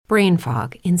brain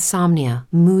fog, insomnia,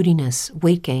 moodiness,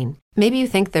 weight gain. Maybe you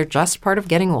think they're just part of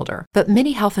getting older, but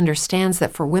MIDI Health understands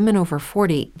that for women over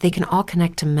 40, they can all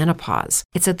connect to menopause.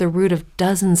 It's at the root of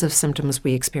dozens of symptoms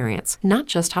we experience, not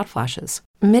just hot flashes.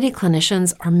 MIDI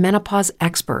clinicians are menopause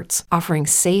experts, offering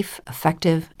safe,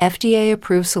 effective,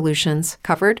 FDA-approved solutions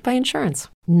covered by insurance.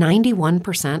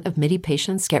 91% of MIDI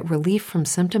patients get relief from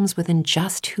symptoms within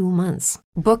just 2 months.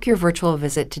 Book your virtual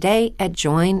visit today at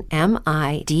joinmidi.com.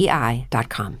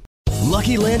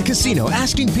 Lucky Land Casino,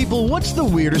 asking people, what's the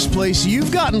weirdest place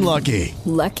you've gotten lucky?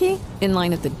 Lucky? In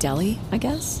line at the deli, I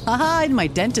guess? Aha, in my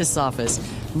dentist's office.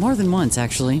 More than once,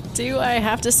 actually. Do I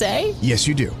have to say? Yes,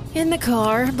 you do. In the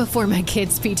car before my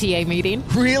kids' PTA meeting.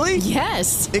 Really?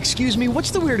 Yes. Excuse me,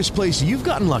 what's the weirdest place you've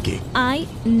gotten lucky? I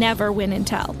never win and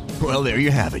tell. Well, there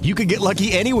you have it. You can get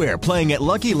lucky anywhere, playing at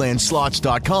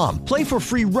LuckyLandSlots.com. Play for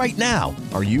free right now.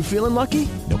 Are you feeling lucky?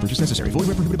 No purchase necessary. Void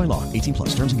where prohibited by law. 18 plus.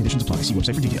 Terms and conditions apply. See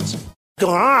website for details.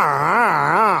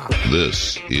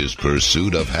 This is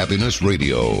Pursuit of Happiness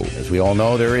Radio. As we all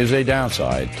know, there is a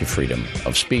downside to freedom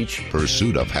of speech.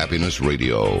 Pursuit of Happiness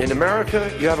Radio. In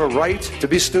America, you have a right to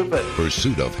be stupid.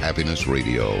 Pursuit of Happiness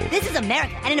Radio. This is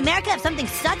America, and in America, if something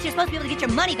sucks, you're supposed to be able to get your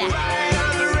money back. Right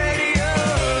on the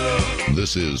radio.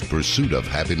 This is Pursuit of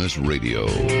Happiness Radio.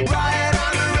 Right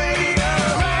on the radio.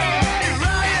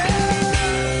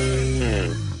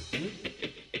 Right.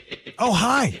 Oh,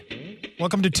 hi.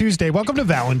 Welcome to Tuesday. Welcome to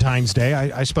Valentine's Day.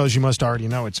 I suppose you must already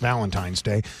know it's Valentine's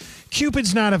Day.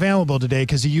 Cupid's not available today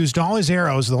because he used all his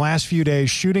arrows the last few days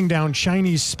shooting down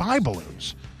Chinese spy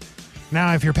balloons.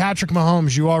 Now, if you're Patrick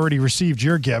Mahomes, you already received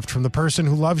your gift from the person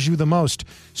who loves you the most,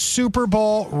 Super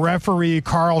Bowl referee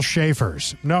Carl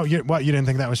Schaefer's. No, you didn't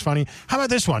think that was funny? How about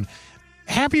this one?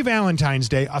 Happy Valentine's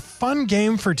Day. A fun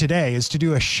game for today is to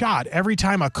do a shot every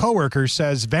time a coworker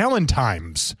says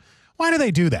Valentine's. Why do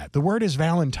they do that? The word is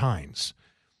Valentine's.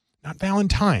 Not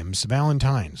Valentine's,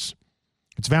 Valentine's.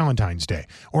 It's Valentine's Day.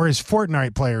 Or as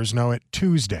Fortnite players know it,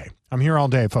 Tuesday. I'm here all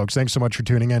day, folks. Thanks so much for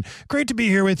tuning in. Great to be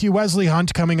here with you. Wesley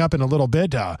Hunt coming up in a little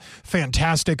bit.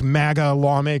 Fantastic MAGA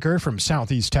lawmaker from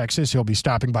Southeast Texas. He'll be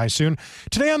stopping by soon.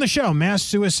 Today on the show, mass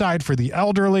suicide for the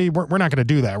elderly. We're not going to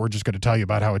do that. We're just going to tell you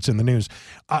about how it's in the news.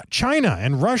 China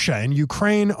and Russia and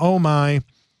Ukraine, oh my.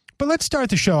 But let's start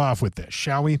the show off with this,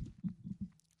 shall we?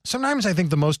 Sometimes I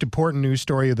think the most important news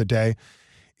story of the day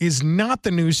is not the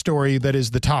news story that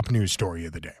is the top news story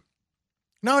of the day.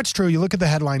 No, it's true. You look at the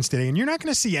headlines today, and you're not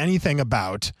going to see anything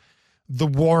about the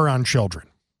war on children.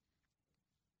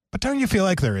 But don't you feel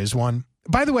like there is one?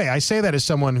 By the way, I say that as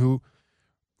someone who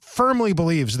firmly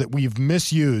believes that we've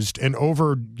misused and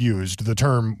overused the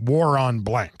term war on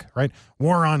blank, right?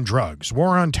 War on drugs,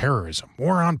 war on terrorism,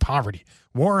 war on poverty,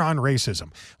 war on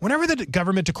racism. Whenever the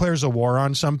government declares a war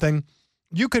on something,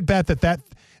 you could bet that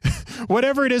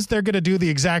whatever it is they're going to do, the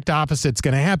exact opposite's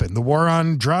going to happen. The war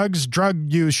on drugs,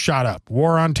 drug use shot up.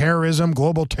 War on terrorism,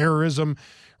 global terrorism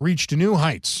reached new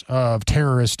heights of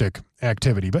terroristic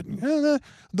activity. But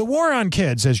the war on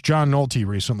kids, as John Nolte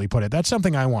recently put it, that's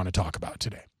something I want to talk about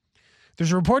today.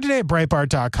 There's a report today at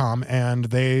Breitbart.com, and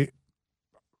they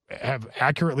have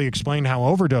accurately explained how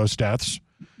overdose deaths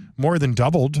more than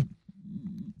doubled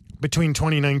between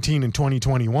 2019 and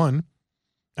 2021.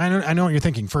 I know what you're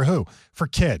thinking. For who? For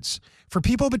kids. For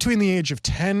people between the age of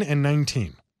 10 and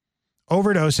 19.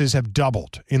 Overdoses have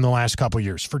doubled in the last couple of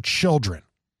years. For children.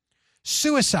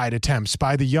 Suicide attempts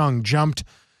by the young jumped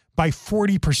by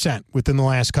 40% within the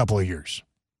last couple of years.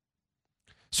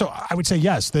 So I would say,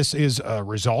 yes, this is a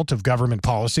result of government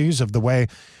policies, of the way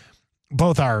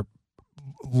both our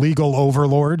legal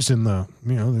overlords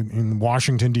in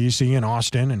Washington, D.C. and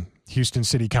Austin and Houston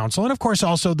City Council, and of course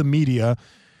also the media,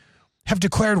 have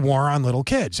declared war on little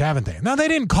kids, haven't they? Now, they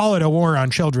didn't call it a war on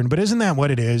children, but isn't that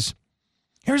what it is?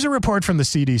 Here's a report from the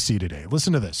CDC today.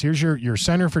 Listen to this. Here's your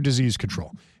Center for Disease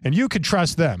Control. And you could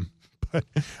trust them.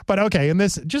 But okay, and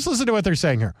this, just listen to what they're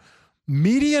saying here.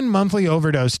 Median monthly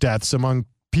overdose deaths among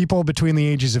people between the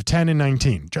ages of 10 and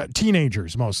 19,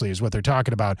 teenagers mostly is what they're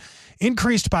talking about,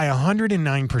 increased by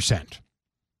 109%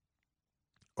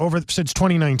 since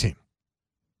 2019.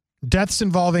 Deaths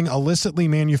involving illicitly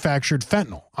manufactured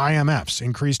fentanyl, IMFs,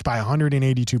 increased by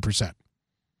 182%.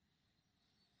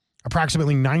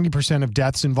 Approximately 90% of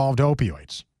deaths involved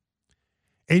opioids.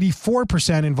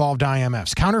 84% involved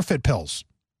IMFs. Counterfeit pills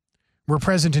were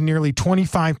present in nearly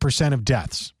 25% of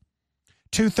deaths.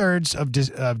 2/3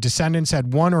 of descendants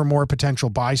had one or more potential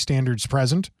bystanders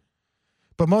present,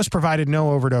 but most provided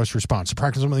no overdose response.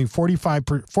 Approximately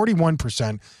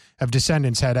 41% of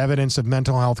descendants had evidence of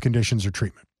mental health conditions or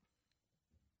treatment.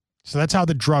 So that's how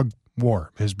the drug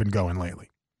war has been going lately.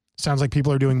 Sounds like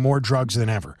people are doing more drugs than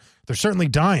ever. They're certainly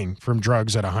dying from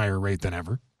drugs at a higher rate than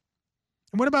ever.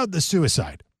 And what about the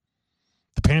suicide?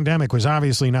 The pandemic was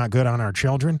obviously not good on our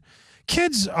children.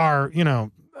 Kids are,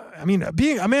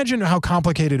 imagine how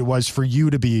complicated it was for you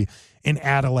to be an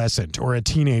adolescent or a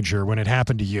teenager when it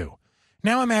happened to you.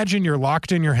 Now imagine you're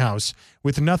locked in your house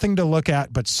with nothing to look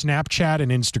at but Snapchat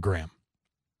and Instagram.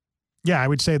 Yeah, I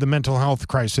would say the mental health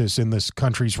crisis in this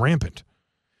country's rampant.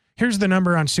 Here's the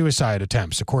number on suicide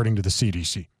attempts, according to the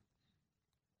CDC.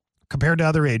 Compared to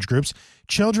other age groups,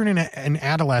 children and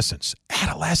adolescents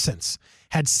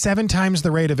had 7 times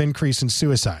the rate of increase in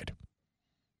suicide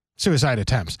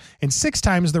attempts, and 6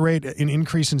 times the rate in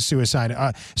increase in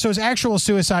suicide. So it's actual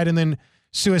suicide and then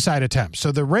suicide attempts.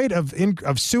 So the rate of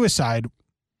suicide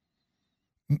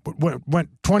went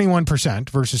 21%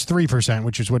 versus 3%,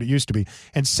 which is what it used to be,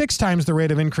 and 6 times the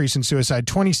rate of increase in suicide,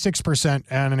 26%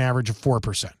 and an average of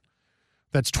 4%.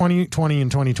 That's 2020 and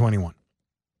 2021.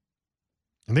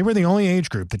 And they were the only age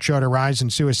group that showed a rise in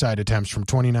suicide attempts from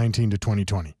 2019 to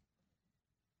 2020.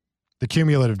 The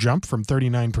cumulative jump from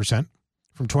 39%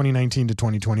 from 2019 to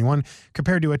 2021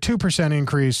 compared to a 2%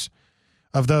 increase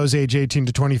of those age 18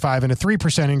 to 25 and a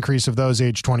 3% increase of those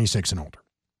age 26 and older.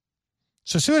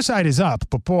 So suicide is up,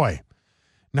 but boy,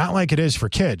 not like it is for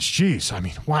kids.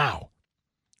 Jeez, wow.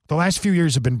 The last few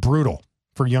years have been brutal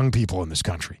for young people in this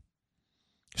country.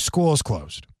 Schools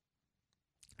closed.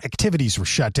 Activities were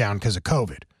shut down because of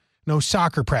COVID. No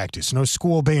soccer practice, no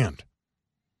school band.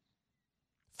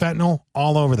 Fentanyl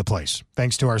all over the place,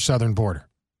 thanks to our southern border.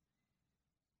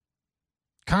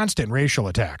 Constant racial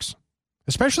attacks,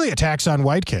 especially attacks on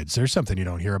white kids. There's something you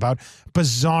don't hear about.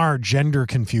 Bizarre gender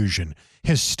confusion.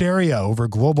 Hysteria over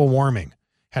global warming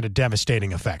had a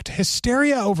devastating effect.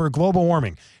 Hysteria over global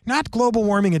warming. Not global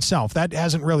warming itself. That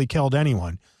hasn't really killed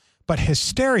anyone. But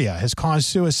hysteria has caused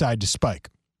suicide to spike.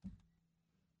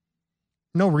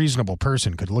 No reasonable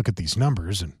person could look at these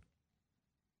numbers and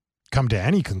come to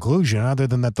any conclusion other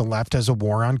than that the left has a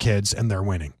war on kids and they're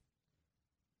winning.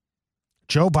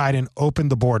 Joe Biden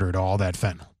opened the border to all that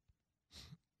fentanyl.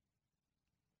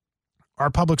 Our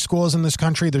public schools in this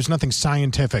country, there's nothing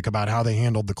scientific about how they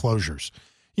handled the closures.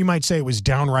 You might say it was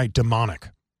downright demonic.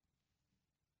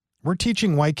 We're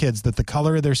teaching white kids that the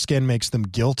color of their skin makes them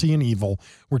guilty and evil.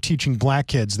 We're teaching black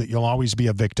kids that you'll always be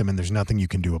a victim and there's nothing you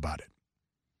can do about it.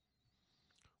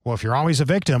 Well, if you're always a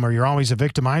victim or you're always a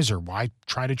victimizer, why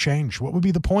try to change? What would be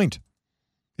the point?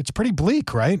 It's pretty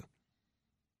bleak, right?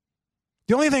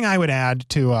 The only thing I would add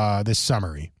to this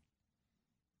summary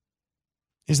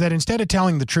is that instead of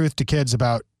telling the truth to kids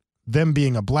about them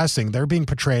being a blessing, they're being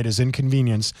portrayed as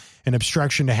inconvenience and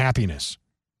obstruction to happiness.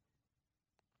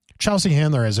 Chelsea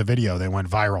Handler has a video that went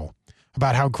viral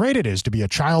about how great it is to be a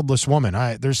childless woman.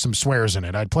 There's some swears in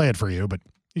it. I'd play it for you, but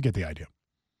you get the idea.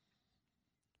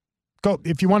 Go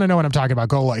if you want to know what I'm talking about.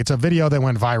 Go. It's a video that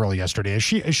went viral yesterday. Is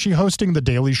she hosting the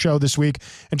Daily Show this week?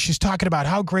 And she's talking about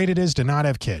how great it is to not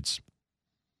have kids.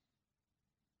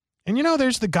 And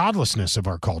there's the godlessness of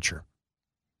our culture.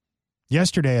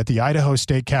 Yesterday at the Idaho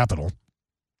State Capitol,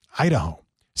 Idaho,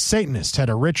 Satanists had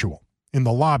a ritual in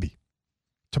the lobby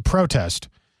to protest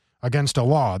against a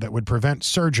law that would prevent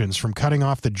surgeons from cutting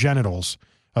off the genitals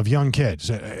of young kids,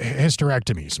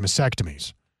 hysterectomies,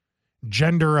 mastectomies,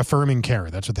 gender-affirming care.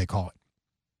 That's what they call it.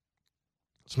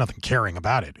 There's nothing caring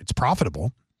about it. It's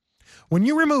profitable. When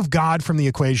you remove God from the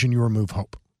equation, you remove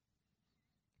hope.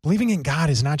 Believing in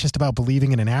God is not just about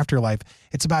believing in an afterlife.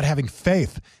 It's about having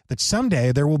faith that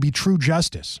someday there will be true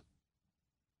justice.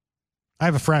 I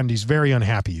have a friend. He's very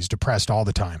unhappy. He's depressed all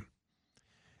the time.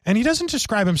 And he doesn't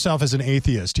describe himself as an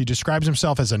atheist. He describes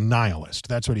himself as a nihilist.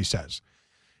 That's what he says.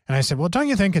 And I said, well, don't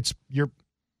you think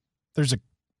there's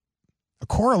a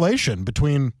correlation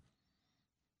between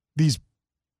these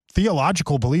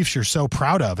theological beliefs you're so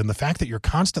proud of and the fact that you're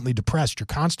constantly depressed, you're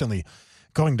constantly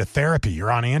going to therapy,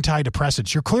 you're on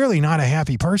antidepressants, you're clearly not a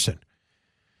happy person.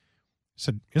 I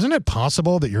said, isn't it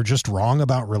possible that you're just wrong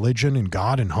about religion and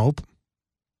God and hope?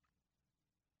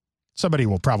 Somebody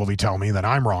will probably tell me that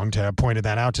I'm wrong to have pointed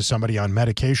that out to somebody on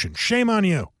medication. Shame on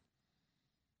you.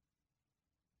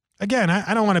 Again,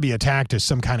 I don't want to be attacked as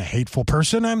some kind of hateful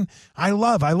person. I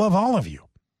love all of you.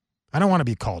 I don't want to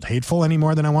be called hateful any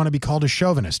more than I want to be called a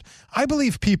chauvinist. I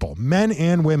believe people, men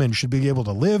and women, should be able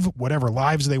to live whatever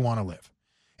lives they want to live.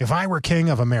 If I were king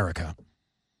of America,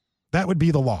 that would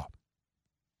be the law.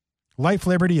 Life,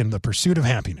 liberty, and the pursuit of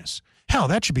happiness. Hell,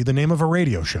 that should be the name of a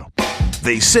radio show.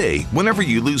 They say whenever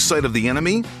you lose sight of the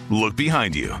enemy, look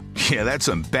behind you. Yeah, that's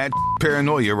some bad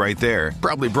paranoia right there.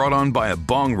 Probably brought on by a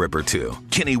bong rip or two.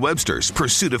 Kenny Webster's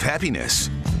Pursuit of Happiness.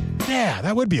 Yeah,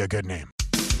 that would be a good name.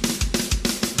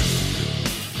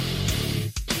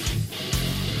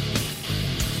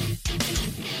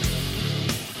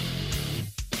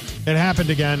 It happened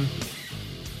again.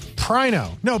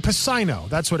 Pisino.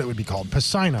 That's what it would be called.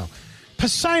 Pisino.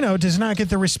 Pisino does not get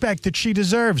the respect that she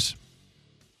deserves.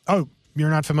 Oh, you're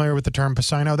not familiar with the term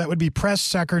Pisino? That would be press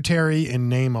secretary in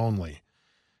name only.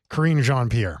 Karine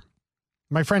Jean-Pierre.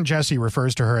 My friend Jesse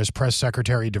refers to her as press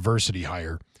secretary diversity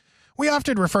hire. We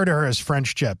often refer to her as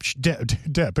French dip.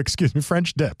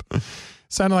 French dip.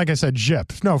 Sounded like I said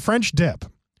jip. No, French dip.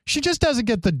 She just doesn't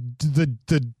get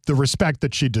the respect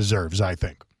that she deserves, I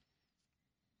think.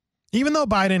 Even though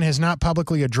Biden has not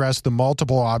publicly addressed the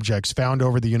multiple objects found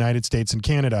over the United States and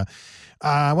Canada,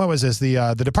 what was this?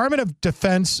 The Department of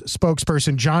Defense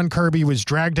spokesperson John Kirby was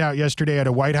dragged out yesterday at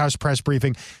a White House press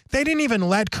briefing. They didn't even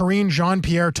let Karine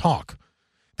Jean-Pierre talk.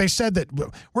 They said that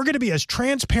we're going to be as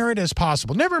transparent as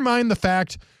possible. Never mind the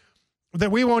fact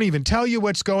that we won't even tell you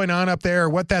what's going on up there or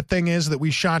what that thing is that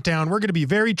we shot down. We're going to be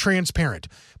very transparent.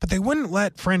 But they wouldn't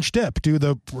let French Dip do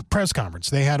the press conference.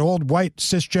 They had old white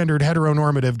cisgendered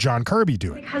heteronormative John Kirby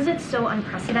do it. Because it's so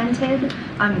unprecedented,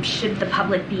 should the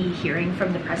public be hearing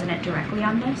from the president directly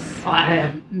on this?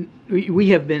 We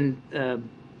have been,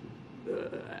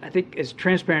 I think, as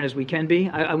transparent as we can be.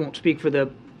 I won't speak for the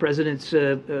president's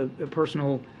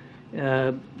personal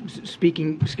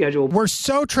speaking schedule. We're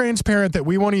so transparent that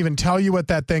we won't even tell you what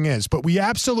that thing is, but we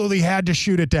absolutely had to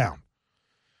shoot it down.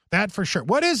 That for sure.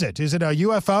 What is it? Is it a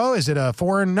UFO? Is it a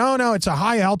foreign? No, it's a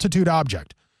high altitude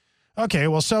object. Okay,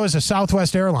 well, so is a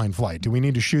Southwest airline flight. Do we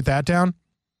need to shoot that down?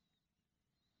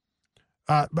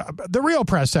 The real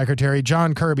press secretary,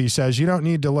 John Kirby, says you don't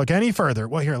need to look any further.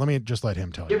 Well, here, let me just let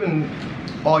him tell you. Given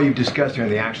all you've discussed here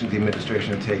and the actions the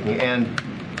administration is taking and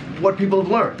what people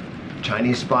have learned,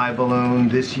 Chinese spy balloon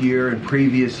this year and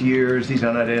previous years, these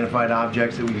unidentified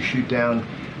objects that we shoot down,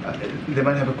 they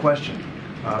might have a question.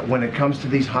 When it comes to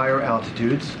these higher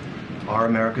altitudes, are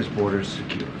America's borders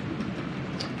secure?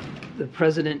 The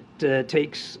president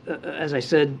takes, as I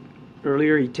said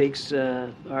earlier, he takes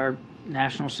our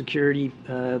national security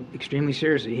extremely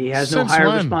seriously. He has no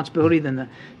higher responsibility than the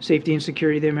safety and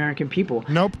security of the American people.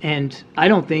 Nope. And I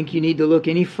don't think you need to look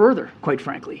any further, quite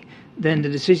frankly, than the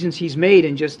decisions he's made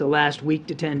in just the last week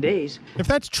to 10 days. If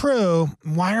that's true,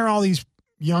 why are all these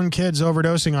young kids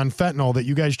overdosing on fentanyl that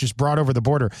you guys just brought over the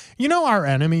border? You know our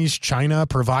enemies, China,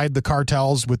 provide the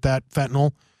cartels with that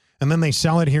fentanyl, and then they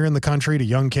sell it here in the country to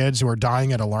young kids who are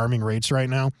dying at alarming rates right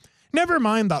now. Never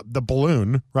mind the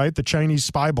balloon, right? The Chinese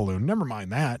spy balloon. Never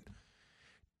mind that.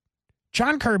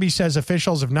 John Kirby says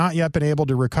officials have not yet been able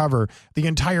to recover the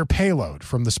entire payload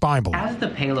from the spy balloon. Has the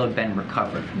payload been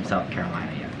recovered from South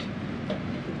Carolina yet?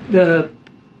 The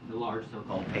large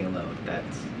so-called payload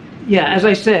that's... Yeah, as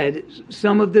I said,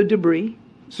 some of the debris,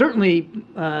 certainly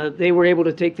they were able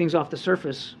to take things off the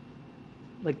surface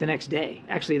like the next day,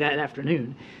 actually that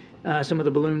afternoon, some of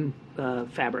the balloon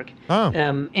fabric.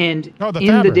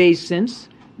 The days since,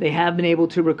 they have been able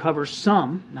to recover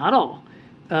some, not all,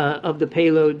 of the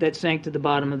payload that sank to the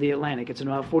bottom of the Atlantic. It's in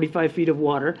about 45 feet of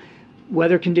water.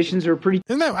 Weather conditions are pretty...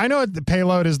 I know the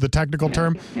payload is the technical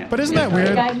term, but isn't that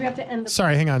weird? Guys, we have to end the...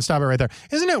 Sorry, hang on, stop it right there.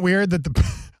 Isn't it weird that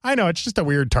I know, it's just a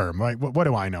weird term. Like, what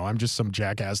do I know? I'm just some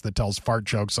jackass that tells fart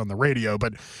jokes on the radio,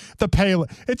 but the payload...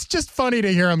 It's just funny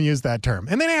to hear him use that term.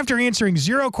 And then after answering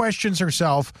 0 questions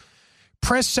herself,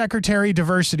 press secretary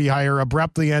diversity hire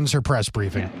abruptly ends her press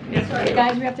briefing. Sorry,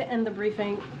 guys, we have to end the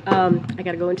briefing. I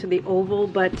got to go into the Oval,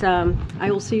 but I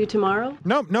will see you tomorrow.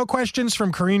 Nope, no questions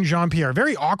from Karine Jean-Pierre.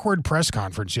 Very awkward press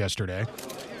conference yesterday.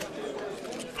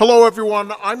 Hello,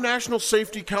 everyone. I'm National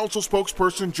Safety Council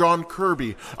spokesperson John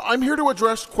Kirby. I'm here to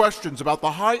address questions about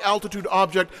the high-altitude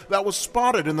object that was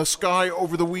spotted in the sky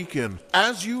over the weekend.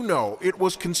 As you know, it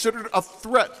was considered a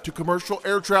threat to commercial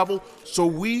air travel, so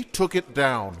we took it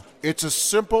down. It's as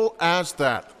simple as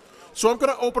that. So I'm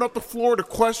going to open up the floor to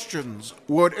questions.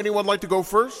 Would anyone like to go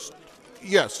first?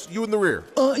 Yes, you in the rear.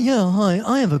 Yeah, hi,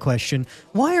 I have a question.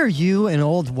 Why are you, an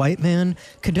old white man,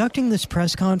 conducting this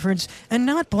press conference and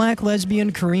not black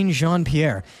lesbian Karine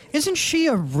Jean-Pierre? Isn't she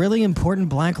a really important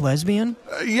black lesbian?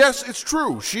 Yes, it's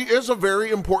true. She is a very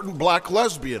important black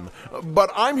lesbian. But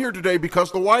I'm here today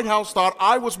because the White House thought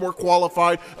I was more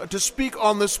qualified to speak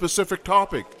on this specific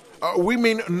topic. We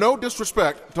mean no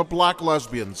disrespect to black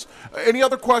lesbians. Any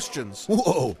other questions?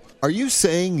 Whoa, are you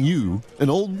saying you, an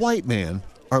old white man,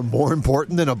 are more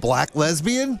important than a black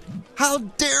lesbian? How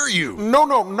dare you? No,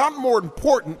 not more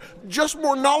important, just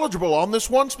more knowledgeable on this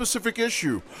one specific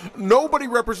issue. Nobody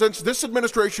represents this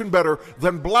administration better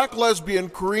than black lesbian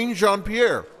Karine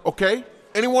Jean-Pierre, okay?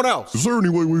 Anyone else? Is there any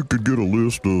way we could get a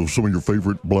list of some of your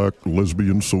favorite black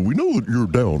lesbians so we know that you're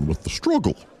down with the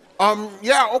struggle?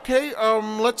 Yeah, okay,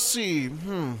 let's see.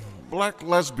 Black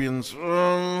lesbians,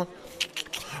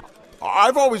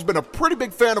 I've always been a pretty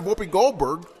big fan of Whoopi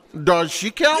Goldberg. Does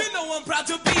she count? You know I'm proud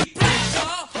to be black,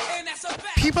 y'all, and that's a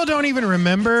fact. People don't even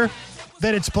remember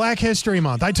that it's Black History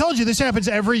Month. I told you this happens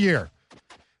every year.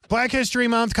 Black History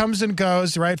Month comes and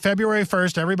goes, right? February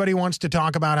 1st, everybody wants to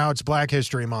talk about how it's Black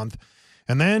History Month.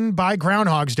 And then by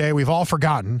Groundhog's Day, we've all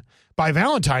forgotten. By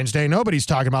Valentine's Day, nobody's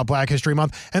talking about Black History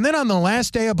Month. And then on the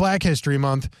last day of Black History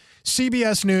Month,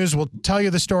 CBS News will tell you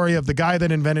the story of the guy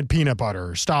that invented peanut butter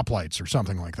or stoplights or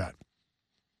something like that.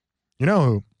 You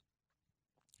know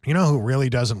who really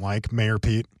doesn't like Mayor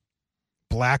Pete?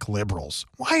 Black liberals.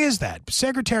 Why is that?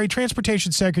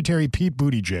 Transportation Secretary Pete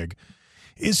Buttigieg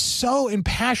is so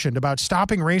impassioned about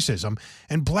stopping racism,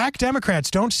 and black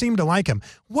Democrats don't seem to like him.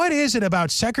 What is it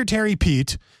about Secretary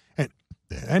Pete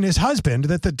and his husband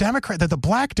that the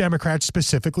black Democrats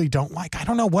specifically don't like? I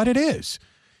don't know what it is.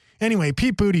 Anyway,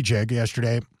 Pete Buttigieg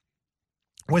yesterday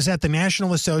was at the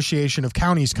National Association of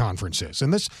Counties conferences,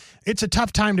 and it's a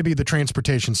tough time to be the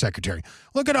transportation secretary.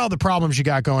 Look at all the problems you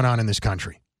got going on in this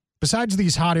country. Besides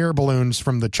these hot air balloons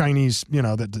from the Chinese,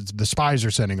 the spies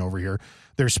are sending over here,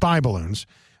 they're spy balloons.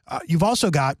 You've also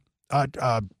got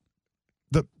the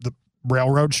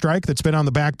railroad strike that's been on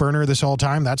the back burner this whole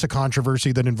time. That's a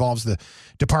controversy that involves the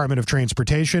Department of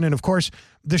Transportation. And, of course,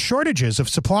 the shortages of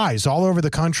supplies all over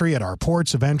the country at our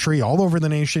ports of entry, all over the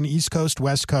nation, East Coast,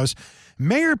 West Coast.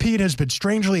 Mayor Pete has been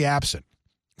strangely absent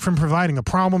from providing a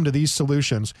problem to these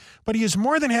solutions, but he is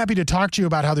more than happy to talk to you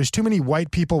about how there's too many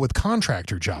white people with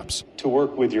contractor jobs. To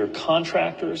work with your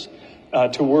contractors,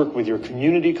 to work with your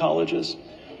community colleges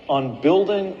on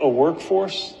building a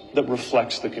workforce that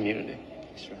reflects the community.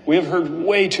 We have heard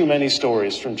way too many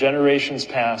stories from generations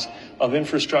past of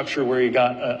infrastructure where you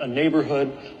got a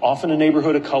neighborhood, often a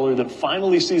neighborhood of color, that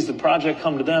finally sees the project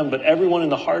come to them, but everyone in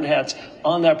the hard hats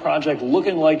on that project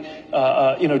looking like,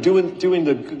 doing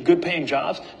the good paying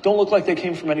jobs, don't look like they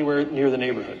came from anywhere near the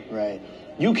neighborhood. Right.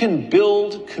 You can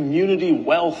build community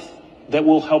wealth that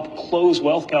will help close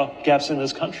wealth gaps in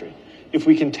this country if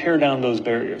we can tear down those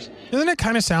barriers. Doesn't it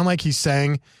kind of sound like he's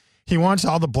saying he wants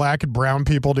all the black and brown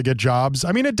people to get jobs?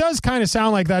 I mean, it does kind of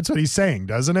sound like that's what he's saying,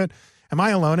 doesn't it? Am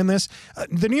I alone in this?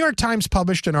 The New York Times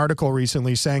published an article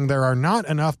recently saying there are not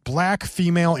enough black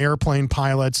female airplane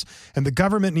pilots, and the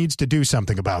government needs to do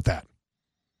something about that.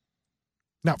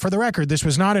 Now, for the record, this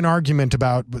was not an argument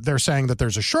about they're saying that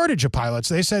there's a shortage of pilots.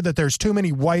 They said that there's too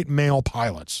many white male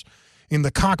pilots in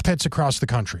the cockpits across the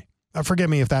country. Forgive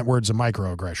me if that word's a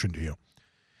microaggression to you.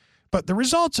 But the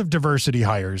results of diversity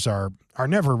hires are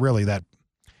never really that.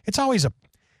 It's always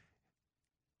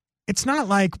it's not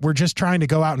like we're just trying to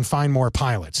go out and find more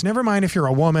pilots. Never mind if you're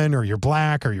a woman or you're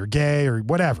black or you're gay or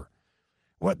whatever.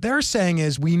 What they're saying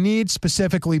is we need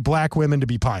specifically black women to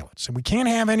be pilots, and we can't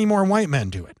have any more white men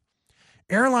do it.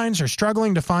 Airlines are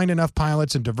struggling to find enough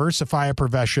pilots and diversify a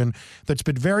profession that's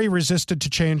been very resistant to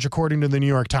change, according to the New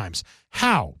York Times.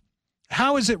 How?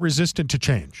 How is it resistant to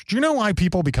change? Do you know why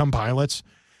people become pilots?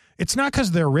 It's not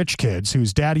because they're rich kids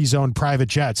whose daddies own private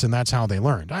jets and that's how they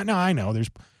learned. I know. There's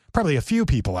probably a few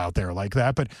people out there like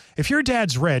that. But if your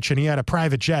dad's rich and he had a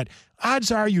private jet,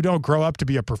 odds are you don't grow up to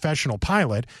be a professional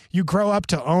pilot. You grow up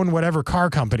to own whatever car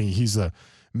company he's a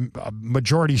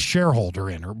majority shareholder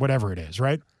in or whatever it is,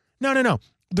 right? No.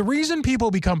 The reason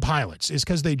people become pilots is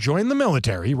because they join the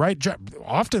military, right?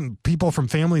 Often people from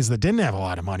families that didn't have a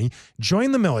lot of money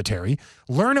join the military,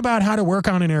 learn about how to work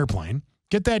on an airplane,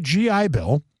 get that GI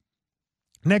Bill.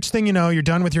 Next thing you know, you're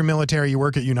done with your military, you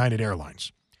work at United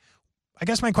Airlines. I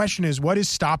guess my question is, what is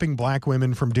stopping black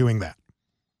women from doing that?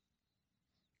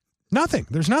 Nothing.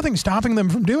 There's nothing stopping them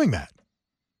from doing that.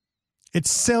 It's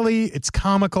silly, it's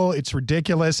comical, it's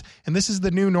ridiculous, and this is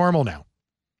the new normal now.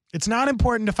 It's not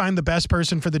important to find the best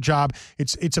person for the job.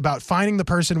 It's about finding the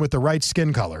person with the right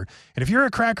skin color. And if you're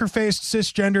a cracker-faced,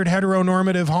 cisgendered,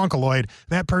 heteronormative honkaloid,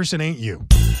 that person ain't you.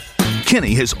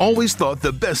 Kenny has always thought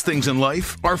the best things in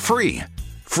life are free.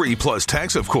 Free plus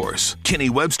tax, of course. Kenny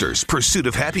Webster's Pursuit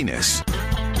of Happiness.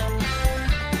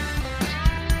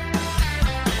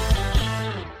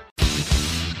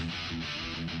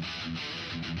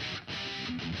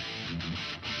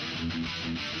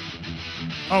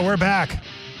 Oh, we're back.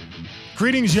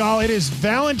 Greetings, y'all. It is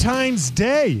Valentine's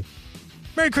Day.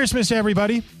 Merry Christmas to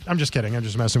everybody. I'm just kidding. I'm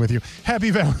just messing with you. Happy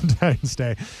Valentine's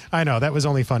Day. I know, that was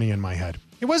only funny in my head.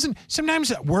 It wasn't.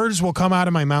 Sometimes words will come out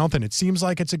of my mouth and it seems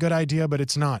like it's a good idea, but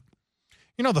it's not.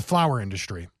 You know, the flower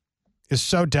industry is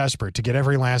so desperate to get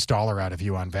every last dollar out of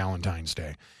you on Valentine's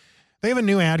Day. They have a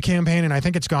new ad campaign, and I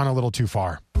think it's gone a little too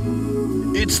far.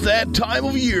 It's that time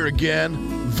of year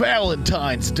again.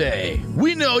 Valentine's Day.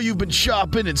 We know you've been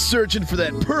shopping and searching for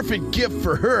that perfect gift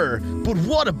for her, but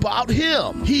what about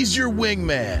him? He's your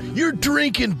wingman, your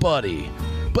drinking buddy,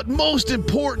 but most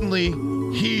importantly,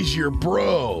 he's your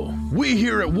bro. We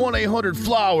here at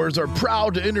 1-800-Flowers are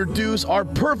proud to introduce our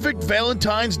perfect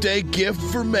Valentine's Day gift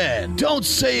for men. Don't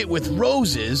say it with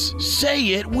roses,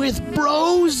 say it with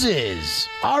broses.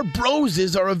 Our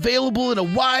broses are available in a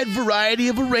wide variety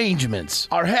of arrangements.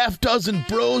 Our half-dozen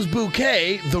bros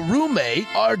bouquet, the roommate,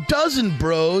 our dozen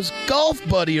bros golf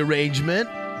buddy arrangement,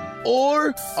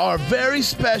 or our very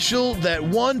special That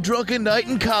One Drunken Night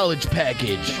in College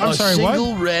package. I'm sorry, what?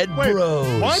 Single red Wait,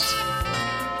 bros. what?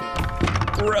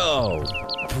 Bros.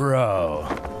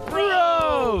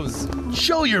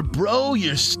 Show your bro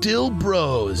you're still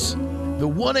bros. The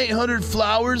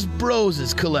 1-800-Flowers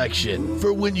Broses collection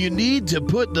for when you need to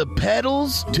put the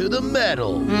pedals to the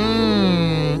metal. There's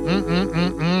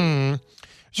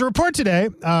a report today.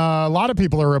 A lot of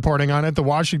people are reporting on it. The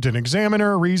Washington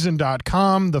Examiner,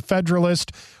 Reason.com, The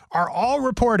Federalist are all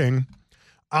reporting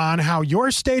on how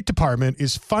your State Department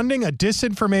is funding a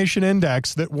disinformation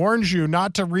index that warns you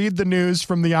not to read the news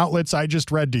from the outlets I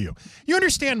just read to you. You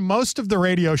understand most of the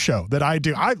radio show that I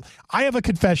do. I have a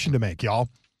confession to make, y'all.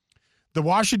 The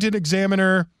Washington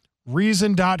Examiner,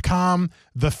 Reason.com,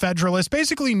 The Federalist,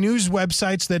 basically news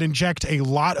websites that inject a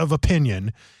lot of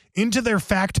opinion into their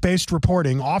fact-based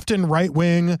reporting, often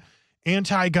right-wing,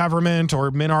 anti-government or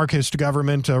minarchist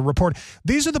government report.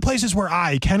 These are the places where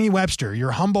I, Kenny Webster, your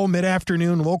humble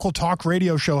mid-afternoon local talk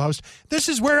radio show host, this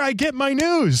is where I get my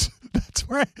news. That's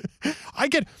where I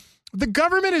get. The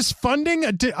government is funding,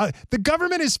 the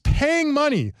government is paying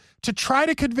money to try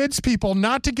to convince people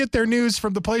not to get their news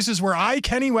from the places where I,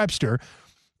 Kenny Webster,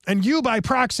 and you by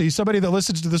proxy, somebody that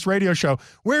listens to this radio show,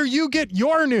 where you get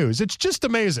your news. It's just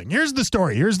amazing. Here's the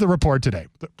story. Here's the report today.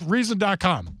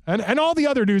 Reason.com and all the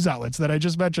other news outlets that I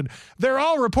just mentioned. They're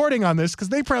all reporting on this because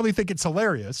they probably think it's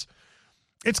hilarious.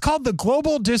 It's called the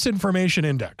Global Disinformation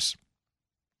Index.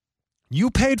 You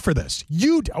paid for this.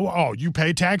 You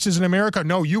pay taxes in America?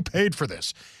 No, you paid for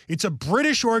this. It's a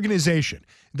British organization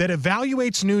that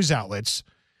evaluates news outlets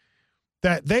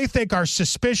that they think are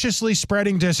suspiciously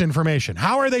spreading disinformation.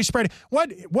 How are they spreading? What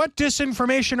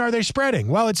disinformation are they spreading?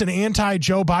 Well, it's an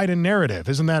anti-Joe Biden narrative.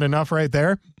 Isn't that enough right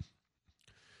there?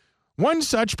 One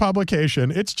such publication,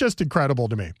 it's just incredible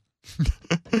to me,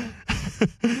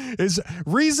 is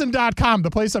Reason.com,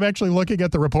 the place I'm actually looking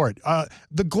at the report.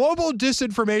 The Global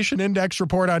Disinformation Index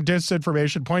report on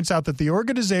disinformation points out that the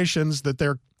organizations that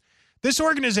this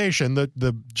organization,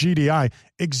 the GDI,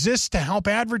 exists to help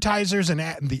advertisers and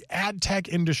the ad tech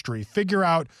industry figure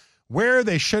out where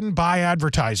they shouldn't buy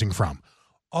advertising from.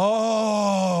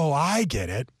 Oh, I get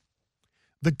it.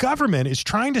 The government is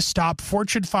trying to stop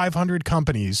Fortune 500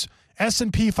 companies,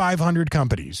 S&P 500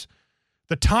 companies,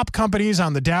 the top companies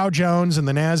on the Dow Jones and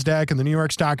the NASDAQ and the New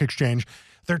York Stock Exchange.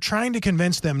 They're trying to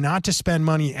convince them not to spend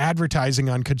money advertising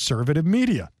on conservative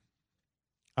media.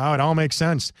 Oh, it all makes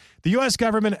sense. The U.S.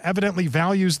 government evidently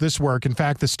values this work. In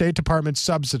fact, the State Department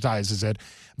subsidizes it.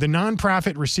 The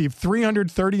nonprofit received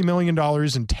 $330 million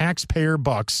in taxpayer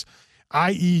bucks,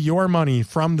 i.e. your money,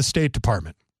 from the State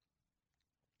Department.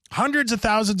 Hundreds of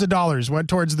thousands of dollars went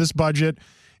towards this budget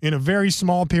in a very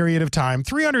small period of time.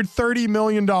 $330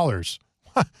 million.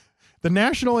 The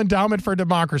National Endowment for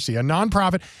Democracy, a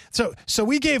nonprofit. So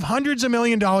we gave hundreds of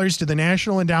million dollars to the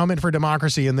National Endowment for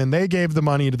Democracy, and then they gave the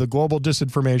money to the Global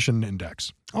Disinformation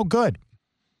Index. Oh, good.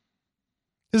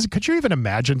 Could you even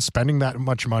imagine spending that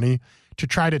much money to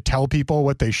try to tell people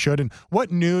what they should and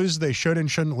what news they should and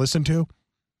shouldn't listen to?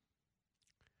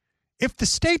 If the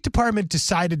State Department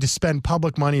decided to spend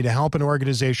public money to help an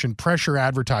organization pressure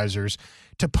advertisers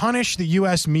to punish the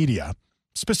U.S. media,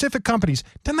 specific companies,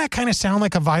 doesn't that kind of sound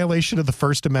like a violation of the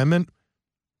First Amendment?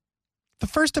 The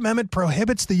First Amendment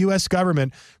prohibits the U.S.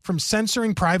 government from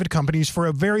censoring private companies for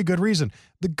a very good reason.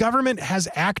 The government has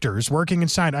actors working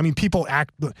inside. I mean, people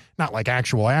act not like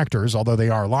actual actors, although they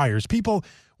are liars. People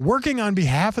working on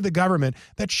behalf of the government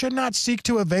that should not seek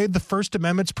to evade the First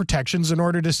Amendment's protections in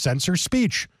order to censor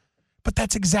speech. But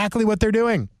that's exactly what they're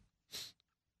doing.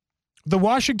 The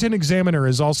Washington Examiner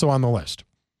is also on the list.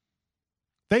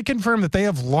 They confirm that they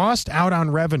have lost out on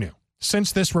revenue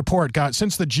since this report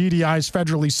since the GDI's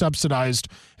federally subsidized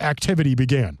activity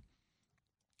began.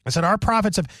 I said,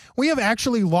 we have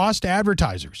actually lost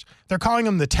advertisers. They're calling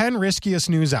them the 10 riskiest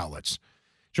news outlets.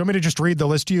 Do you want me to just read the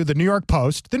list to you? The New York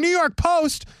Post. The New York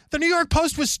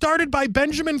Post was started by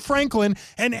Benjamin Franklin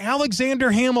and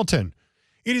Alexander Hamilton.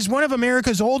 It is one of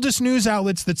America's oldest news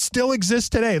outlets that still exists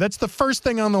today. That's the first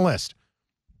thing on the list.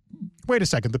 Wait a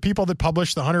second. The people that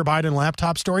published the Hunter Biden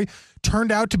laptop story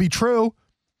turned out to be true.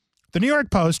 The New York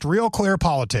Post, Real Clear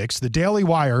Politics, The Daily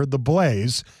Wire, The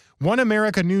Blaze, One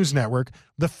America News Network,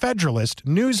 The Federalist,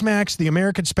 Newsmax, The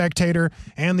American Spectator,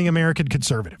 and The American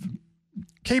Conservative.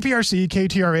 KPRC,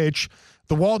 KTRH,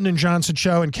 The Walton and Johnson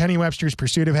Show, and Kenny Webster's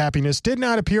Pursuit of Happiness did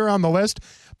not appear on the list,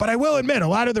 but I will admit a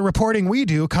lot of the reporting we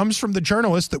do comes from the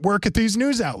journalists that work at these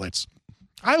news outlets.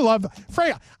 I love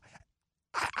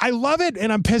it,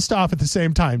 and I'm pissed off at the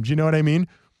same time. Do you know what I mean?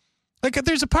 Like,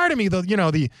 there's a part of me,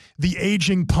 the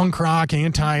aging punk rock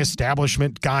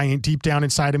anti-establishment guy deep down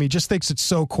inside of me just thinks it's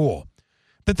so cool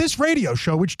that this radio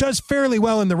show, which does fairly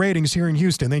well in the ratings here in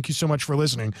Houston, thank you so much for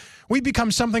listening, we've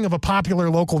become something of a popular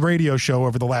local radio show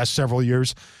over the last several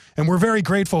years, and we're very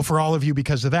grateful for all of you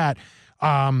because of that.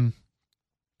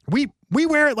 We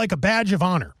wear it like a badge of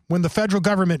honor when the federal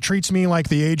government treats me like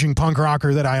the aging punk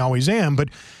rocker that I always am, but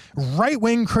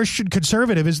right-wing Christian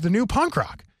conservative is the new punk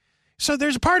rock. So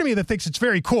there's a part of me that thinks it's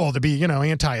very cool to be,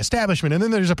 anti-establishment. And then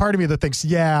there's a part of me that thinks,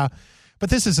 yeah, but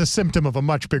this is a symptom of a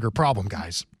much bigger problem,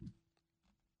 guys.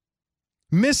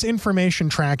 Misinformation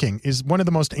tracking is one of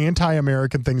the most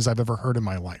anti-American things I've ever heard in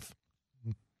my life.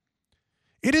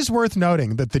 It is worth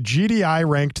noting that the GDI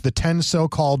ranked the 10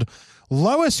 so-called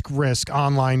lowest risk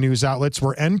online news outlets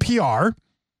were NPR,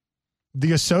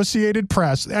 the Associated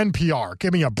Press, NPR,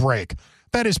 give me a break.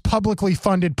 That is publicly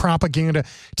funded propaganda.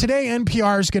 Today,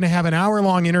 NPR is going to have an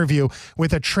hour-long interview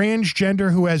with a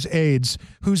transgender who has AIDS,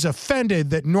 who's offended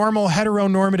that normal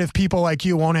heteronormative people like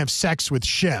you won't have sex with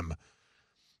Shim.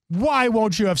 Why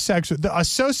won't you have sex with the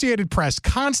Associated Press,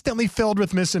 constantly filled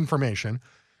with misinformation?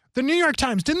 The New York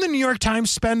Times, didn't the New York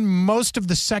Times spend most of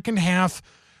the second half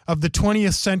of the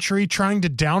 20th century trying to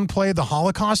downplay the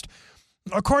Holocaust?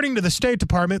 According to the State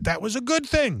Department, that was a good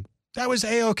thing. That was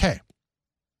A-OK.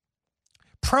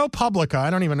 ProPublica, I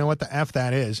don't even know what the F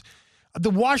that is. The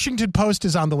Washington Post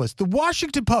is on the list. The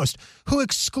Washington Post, who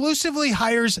exclusively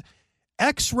hires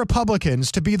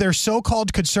ex-Republicans to be their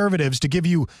so-called conservatives to give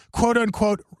you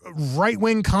quote-unquote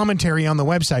right-wing commentary on the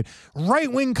website.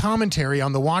 Right-wing commentary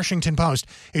on the Washington Post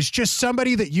is just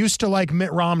somebody that used to like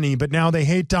Mitt Romney, but now they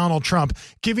hate Donald Trump,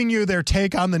 giving you their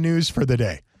take on the news for the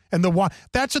day. And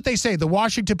that's what they say. The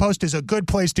Washington Post is a good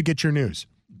place to get your news.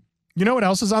 You know what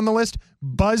else is on the list?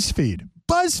 BuzzFeed.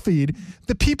 BuzzFeed,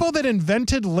 the people that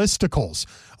invented listicles,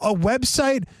 a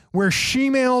website where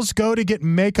she-males go to get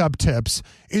makeup tips,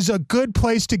 is a good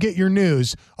place to get your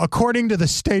news, according to the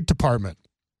State Department.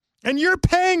 And you're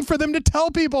paying for them to tell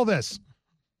people this.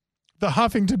 The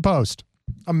Huffington Post.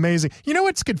 Amazing. You know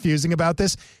what's confusing about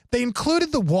this? They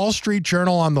included the Wall Street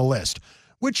Journal on the list,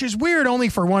 which is weird only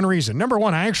for one reason. Number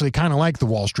one, I actually kind of like the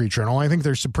Wall Street Journal. I think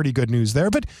there's some pretty good news there,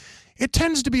 but it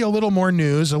tends to be a little more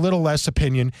news, a little less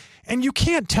opinion, and you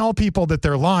can't tell people that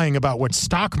they're lying about what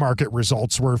stock market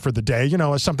results were for the day,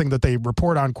 as something that they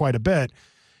report on quite a bit.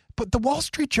 But the Wall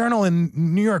Street Journal and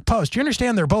New York Post, you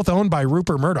understand they're both owned by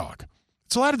Rupert Murdoch.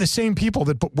 It's a lot of the same people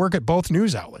that work at both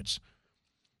news outlets.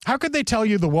 How could they tell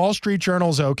you the Wall Street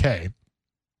Journal's okay,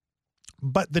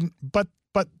 but the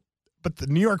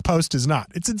New York Post is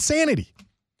not? It's insanity.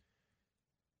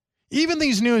 Even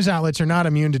these news outlets are not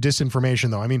immune to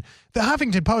disinformation, though. I mean, the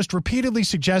Huffington Post repeatedly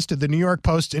suggested the New York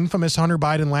Post's infamous Hunter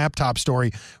Biden laptop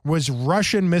story was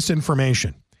Russian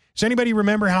misinformation. Does anybody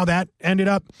remember how that ended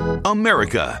up?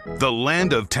 America, the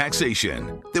land of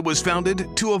taxation that was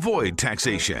founded to avoid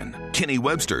taxation. Kenny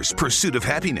Webster's Pursuit of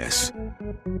Happiness.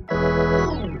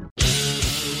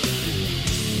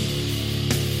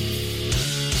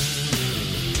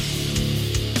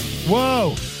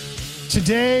 Whoa.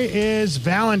 Today is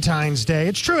Valentine's Day.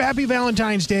 It's true. Happy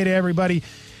Valentine's Day to everybody.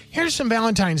 Here's some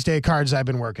Valentine's Day cards I've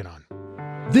been working on.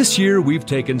 This year, we've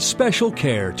taken special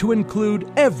care to include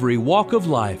every walk of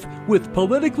life with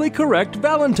politically correct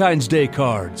Valentine's Day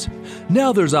cards.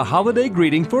 Now there's a holiday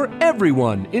greeting for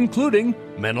everyone, including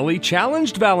mentally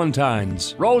challenged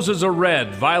Valentines. Roses are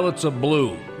red, violets are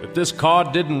blue. If this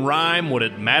card didn't rhyme, would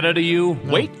it matter to you?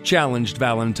 Weight challenged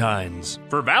Valentines.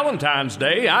 For Valentine's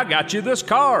Day, I got you this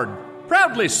card.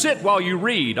 Proudly sit while you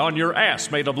read on your ass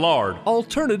made of lard.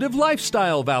 Alternative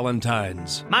lifestyle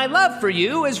Valentines. My love for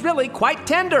you is really quite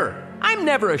tender. I'm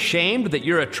never ashamed that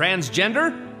you're a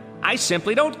transgender. I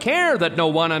simply don't care that no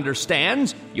one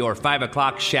understands your 5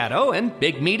 o'clock shadow and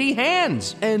big meaty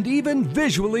hands. And even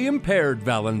visually impaired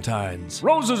Valentines.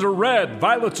 Roses are red,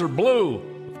 violets are blue.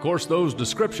 Of course, those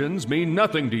descriptions mean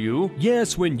nothing to you.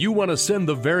 Yes, when you want to send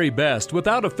the very best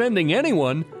without offending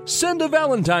anyone, send a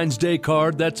Valentine's Day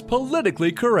card that's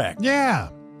politically correct. Yeah,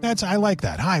 I like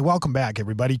that. Hi, welcome back,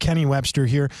 everybody. Kenny Webster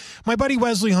here. My buddy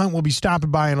Wesley Hunt will be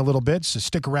stopping by in a little bit, so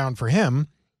stick around for him.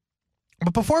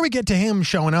 But before we get to him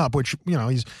showing up, which,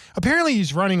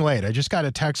 he's running late. I just got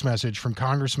a text message from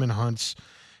Congressman Hunt's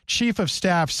chief of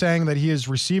staff saying that he is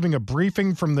receiving a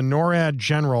briefing from the NORAD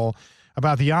general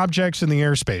about the objects in the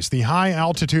airspace, the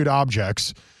high-altitude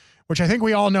objects, which I think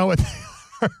we all know what they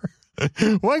are.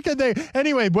 What could they...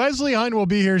 Anyway, Wesley Hunt will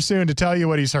be here soon to tell you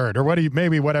what he's heard, or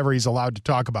maybe whatever he's allowed to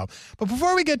talk about. But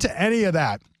before we get to any of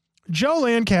that, Joe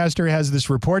Lancaster has this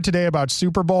report today about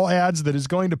Super Bowl ads that is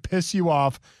going to piss you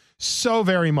off so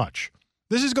very much.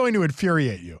 This is going to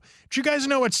infuriate you. Do you guys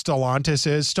know what Stellantis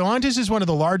is? Stellantis is one of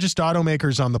the largest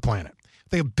automakers on the planet.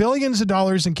 They have billions of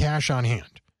dollars in cash on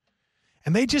hand.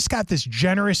 And they just got this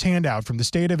generous handout from the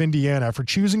state of Indiana for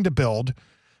choosing to build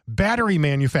battery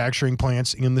manufacturing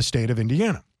plants in the state of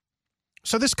Indiana.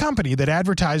 So this company that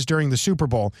advertised during the Super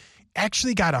Bowl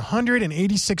actually got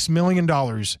 $186 million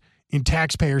in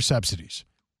taxpayer subsidies.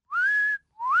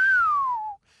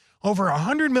 Over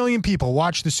 100 million people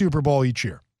watch the Super Bowl each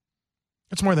year.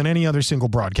 That's more than any other single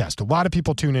broadcast. A lot of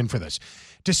people tune in for this.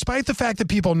 Despite the fact that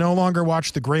people no longer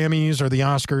watch the Grammys or the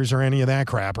Oscars or any of that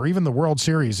crap, or even the World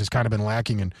Series has kind of been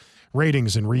lacking in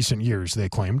ratings in recent years, they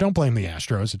claim. Don't blame the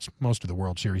Astros. It's most of the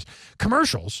World Series.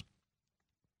 Commercials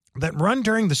that run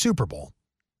during the Super Bowl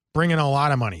bring in a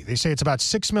lot of money. They say it's about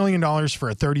 $6 million for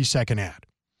a 30-second ad.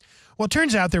 Well, it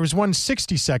turns out there was one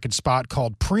 60-second spot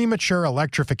called Premature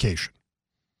Electrification.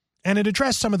 And it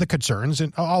addressed some of the concerns,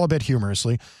 and all a bit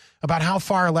humorously, about how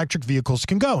far electric vehicles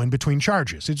can go in between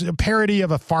charges. It's a parody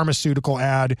of a pharmaceutical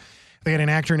ad. They had an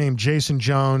actor named Jason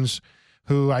Jones,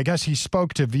 who I guess he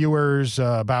spoke to viewers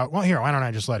about, well, here, why don't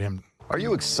I just let him. Are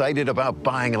you excited about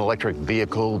buying an electric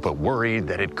vehicle, but worried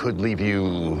that it could leave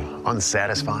you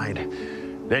unsatisfied?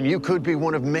 Then you could be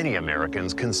one of many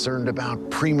Americans concerned about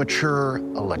premature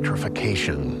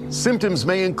electrification. Symptoms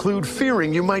may include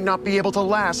fearing you might not be able to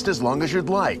last as long as you'd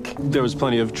like. There was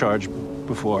plenty of charge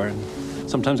before, and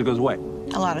sometimes it goes away.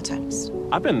 A lot of times.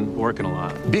 I've been working a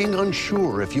lot. Being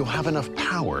unsure if you'll have enough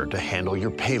power to handle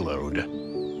your payload.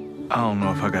 I don't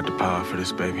know if I got the power for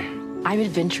this, baby. I'm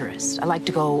adventurous. I like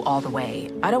to go all the way.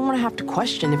 I don't want to have to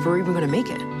question if we're even going to make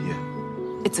it. Yeah.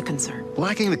 It's a concern.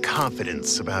 Lacking the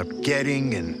confidence about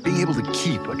getting and being able to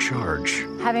keep a charge.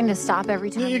 Having to stop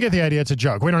every time. You get the idea. It's a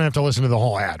joke. We don't have to listen to the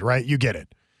whole ad, right? You get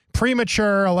it.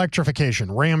 Premature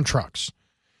electrification, Ram trucks.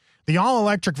 The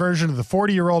all-electric version of the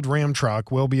 40-year-old Ram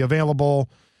truck will be available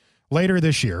later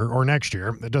this year or next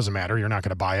year. It doesn't matter. You're not going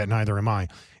to buy it. Neither am I.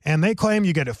 And they claim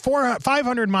you get a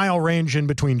 500-mile range in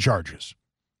between charges.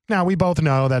 Now, we both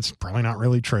know that's probably not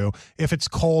really true. If it's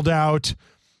cold out,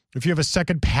 if you have a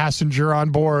second passenger on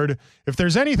board, if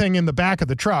there's anything in the back of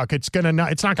the truck, it's not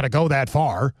going to go that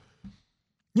far.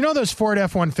 You know those Ford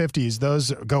F-150s,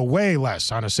 those go way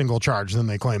less on a single charge than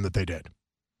they claim that they did.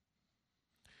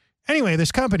 Anyway,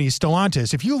 this company,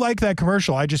 Stellantis, if you like that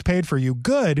commercial I just paid for you,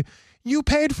 good, you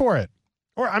paid for it.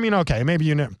 Or, I mean, okay, maybe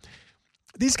you know.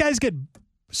 These guys get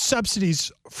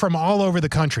subsidies from all over the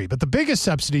country, but the biggest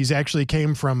subsidies actually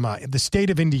came from the state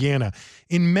of Indiana.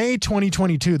 In May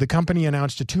 2022, the company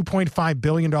announced a $2.5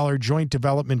 billion joint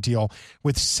development deal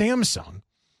with Samsung,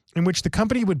 in which the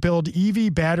company would build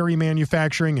EV battery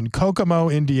manufacturing in Kokomo,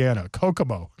 Indiana.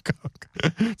 Kokomo.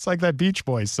 It's like that Beach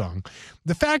Boys song.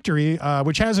 The factory,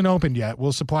 which hasn't opened yet,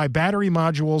 will supply battery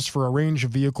modules for a range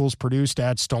of vehicles produced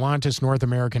at Stellantis North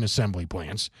American assembly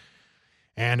plants.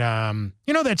 And,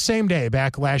 that same day,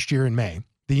 back last year in May,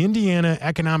 the Indiana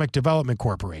Economic Development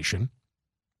Corporation,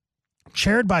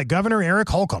 chaired by Governor Eric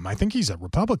Holcomb, I think he's a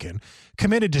Republican,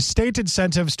 committed to state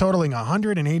incentives totaling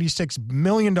 $186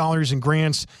 million in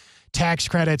grants, tax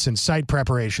credits, and site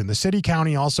preparation. The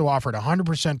city-county also offered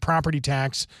 100% property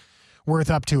tax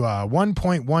worth up to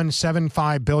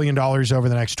 $1.175 billion over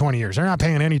the next 20 years. They're not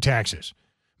paying any taxes.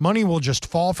 Money will just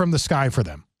fall from the sky for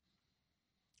them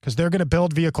because they're going to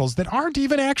build vehicles that aren't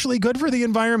even actually good for the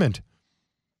environment.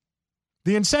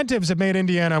 The incentives have made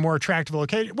Indiana a more attractive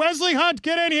location. Wesley Hunt,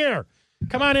 get in here.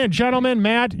 Come on in, gentlemen.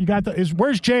 Matt, you got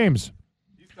where's James?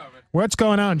 He's coming. What's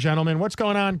going on, gentlemen? What's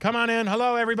going on? Come on in.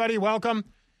 Hello, everybody. Welcome.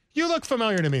 You look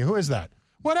familiar to me. Who is that?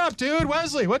 What up, dude?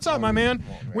 Wesley, what's up, my man?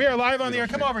 We are live on the air.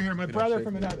 Come over here, my brother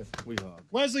from another.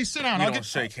 Wesley, sit down. I'll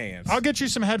shake hands. I'll get you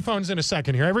some headphones in a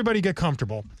second here. Everybody get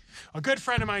comfortable. A good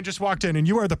friend of mine just walked in, and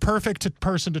you are the perfect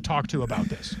person to talk to about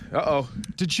this. Uh-oh.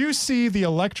 Did you see the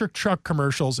electric truck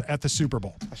commercials at the Super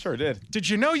Bowl? I sure did. Did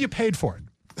you know you paid for it?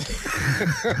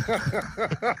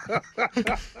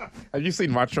 Have you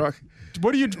seen my truck?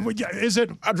 What do you? Is it?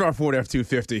 I drive Ford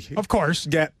F-250. Of course,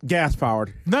 gas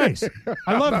powered. Nice.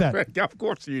 I love that. Of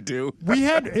course you do.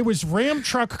 It was Ram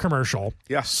truck commercial.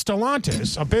 Yeah.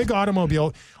 Stellantis, a big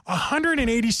automobile,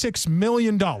 $186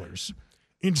 million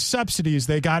in subsidies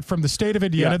they got from the state of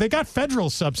Indiana. Yeah. They got federal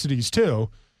subsidies too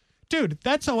dude,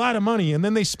 that's a lot of money. And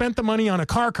then they spent the money on a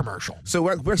car commercial. So we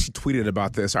actually tweeted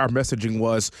about this. Our messaging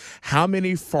was, how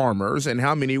many farmers and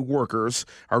how many workers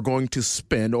are going to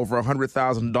spend over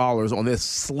 $100,000 on this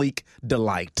sleek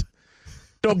delight?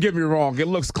 Don't get me wrong. It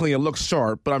looks clean. It looks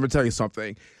sharp. But I'm going to tell you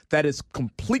something. That is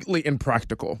completely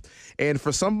impractical. And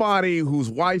for somebody whose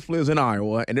wife lives in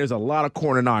Iowa, and there's a lot of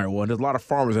corn in Iowa, and there's a lot of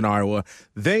farmers in Iowa,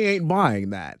 they ain't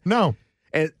buying that. No.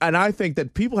 And I think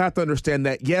that people have to understand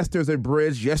that, yes, there's a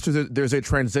bridge. Yes, there's a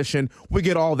transition. We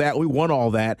get all that. We want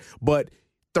all that. But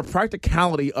the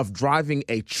practicality of driving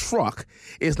a truck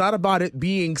is not about it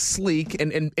being sleek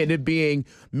and it being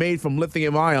made from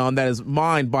lithium ion that is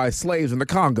mined by slaves in the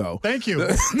Congo. Thank you.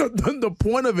 The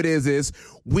point of it is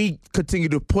we continue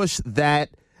to push that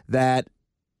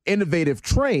innovative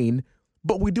train,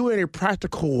 but we do it in a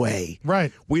practical way.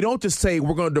 Right. We don't just say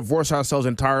we're going to divorce ourselves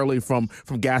entirely from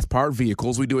gas-powered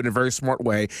vehicles. We do it in a very smart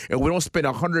way. And we don't spend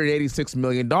 $186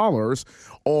 million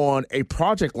on a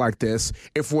project like this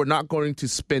if we're not going to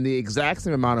spend the exact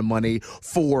same amount of money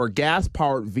for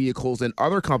gas-powered vehicles and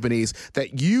other companies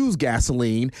that use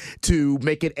gasoline to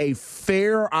make it a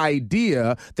fair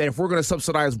idea that if we're going to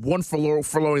subsidize one for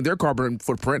lowering their carbon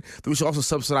footprint, then we should also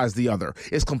subsidize the other.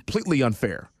 It's completely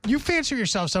unfair. You fancy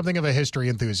yourself something of a history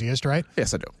enthusiast, right?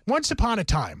 Yes, I do. Once upon a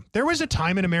time, there was a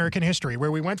time in American history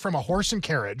where we went from a horse and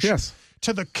carriage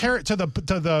to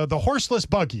the horseless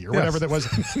buggy or whatever that was.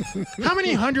 How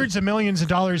many hundreds of millions of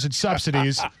dollars in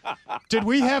subsidies did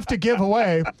we have to give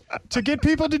away to get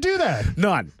people to do that?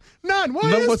 None. None.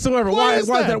 None whatsoever. Why does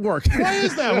that work? Why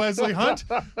is that, Wesley Hunt?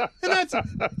 And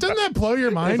doesn't that blow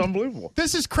your mind? It's unbelievable.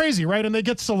 This is crazy, right? And they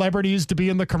get celebrities to be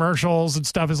in the commercials and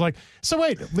stuff. It's like, so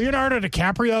wait, Leonardo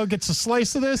DiCaprio gets a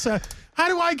slice of this? How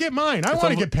do I get mine? I want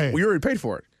to get paid. We already paid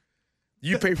for it.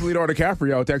 You paid for Leonardo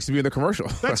DiCaprio to actually be in the commercial.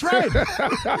 That's right.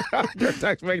 Your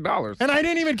tax-paying dollars. And I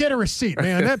didn't even get a receipt,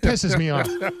 man. That pisses me off.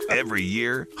 Every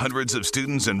year, hundreds of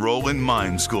students enroll in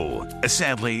mime school.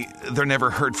 Sadly, they're never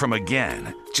heard from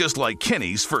again. Just like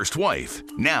Kenny's first wife.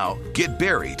 Now, get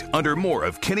buried under more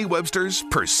of Kenny Webster's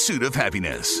Pursuit of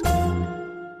Happiness.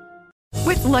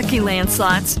 With Lucky Land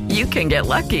Slots, you can get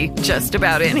lucky just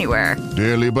about anywhere.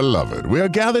 Dearly beloved, we are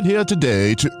gathered here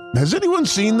today to... Has anyone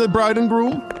seen the bride and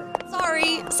groom?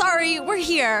 Sorry, we're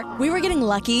here. We were getting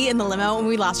lucky in the limo and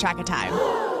we lost track of time.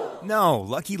 No,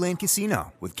 Lucky Land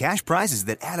Casino, with cash prizes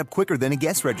that add up quicker than a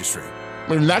guest registry.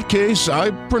 In that case,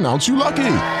 I pronounce you lucky.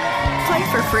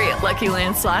 Play for free at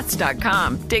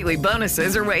LuckyLandSlots.com. Daily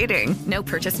bonuses are waiting. No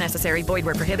purchase necessary. Void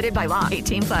where prohibited by law.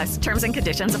 18+. Terms and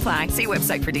conditions apply. See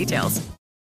website for details.